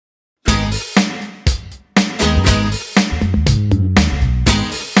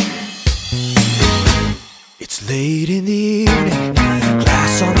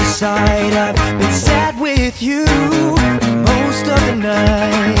inside. I've been sad with you most of the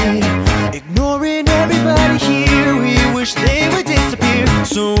night, ignoring everybody here. We wish they would disappear,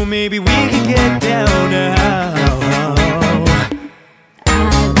 so maybe we can get down now.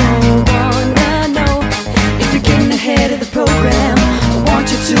 I don't wanna know if you're getting ahead of the program. I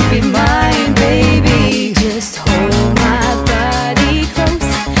want you to be mine, baby. Just hold my body close,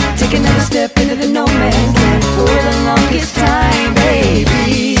 take another step into the no man's land for the longest time,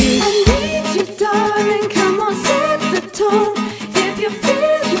 baby. I need you, darling, come on, set the tone. If you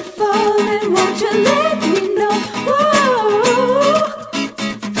feel you're falling, won't you let me know? Whoa,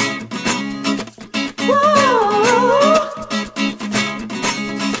 whoa.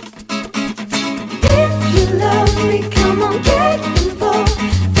 If you love me, come on, get involved.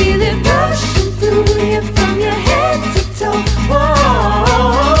 Feel it rushing through you from your head to toe. Whoa,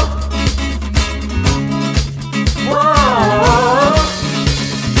 whoa.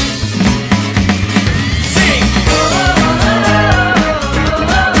 Sing!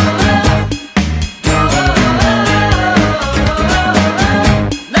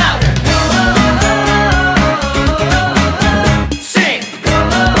 Louder! Sing!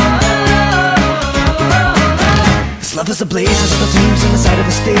 This love is ablaze, there's little flames on the side of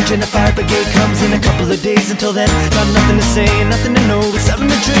the stage, and the fire brigade comes in a couple of days. Until then, got nothing to say and nothing to know, but something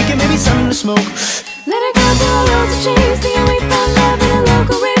to drink and maybe something to smoke. Let it go through all roads of change. The only found love in a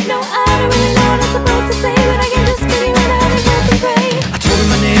local rave. No, I don't really know what I'm supposed to say, but I can just give you without a chance to pray. I told her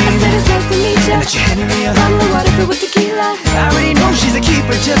my name, I said it's nice to meet ya, and that you handed me a bottle of water filled with tequila. I already know she's a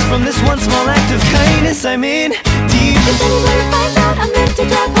keeper just from this one small act of kindness. I'm in deep. If anybody finds out I'm meant to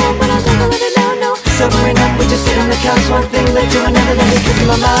drive home, but I'll never let it know, no. Sobering up, we just sit on the couch. One thing led to another, let me kiss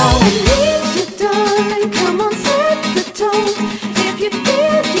my mouth. I need you, darling, come on, set the tone. If you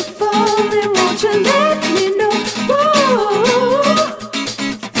feel you're falling, won't you let me know? Whoa,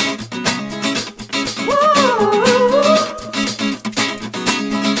 whoa.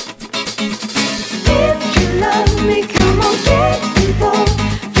 If you love me, come on, get involved.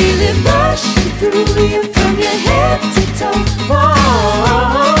 Feel it rushing through you from your head to toe. Whoa,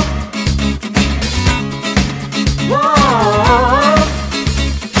 whoa.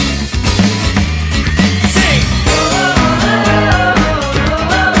 Sing!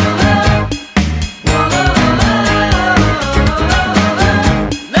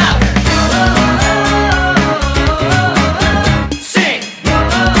 Louder! Sing!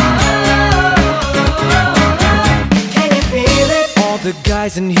 Can you feel it? All the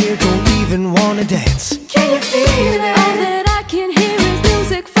guys in here don't even wanna dance. Can you feel it? All that I can hear is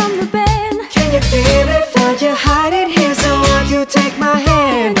music from the band. Can you feel it? Thought you hide it here, so won't you take my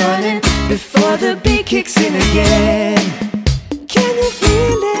hand, darling, before the beat kicks in again? Can you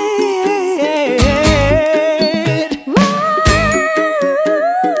feel it?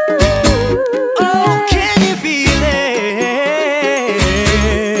 Oh, can you feel it?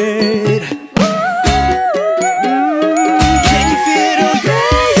 Can you feel it?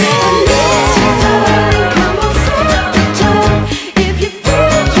 Oh, yeah. Come on, set the tone. If you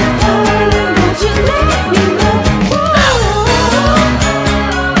feel you're falling, won't you let me know? Whoa,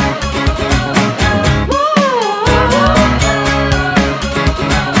 whoa.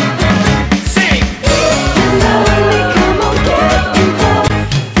 Sing! If you love me, come on, get involved.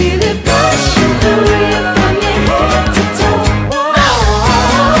 Feel it rushing through you from your head to toe. Whoa,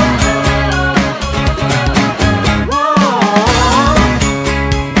 whoa.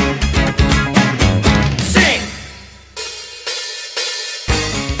 Sing!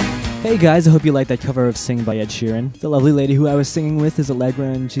 Hey guys, I hope you liked that cover of Sing by Ed Sheeran. The lovely lady who I was singing with is Allegra,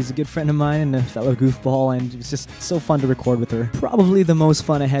 and she's a good friend of mine and a fellow goofball, and it was just so fun to record with her. Probably the most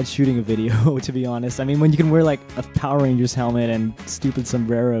fun I had shooting a video, to be honest. I mean, when you can wear like a Power Rangers helmet and stupid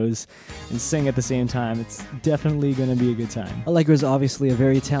sombreros and sing at the same time, it's definitely gonna be a good time. Allegra's obviously a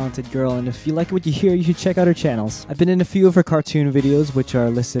very talented girl, and if you like what you hear, you should check out her channels. I've been in a few of her cartoon videos, which are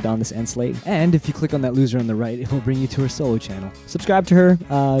listed on this end slate, and if you click on that loser on the right, it will bring you to her solo channel. Subscribe to her,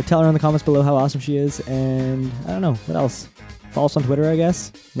 tell her in the comments below how awesome she is, and I don't know, what else? Follow us on Twitter, I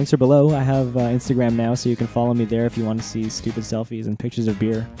guess. Links are below. I have Instagram now, so you can follow me there if you want to see stupid selfies and pictures of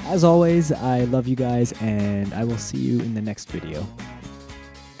beer. As always, I love you guys, and I will see you in the next video.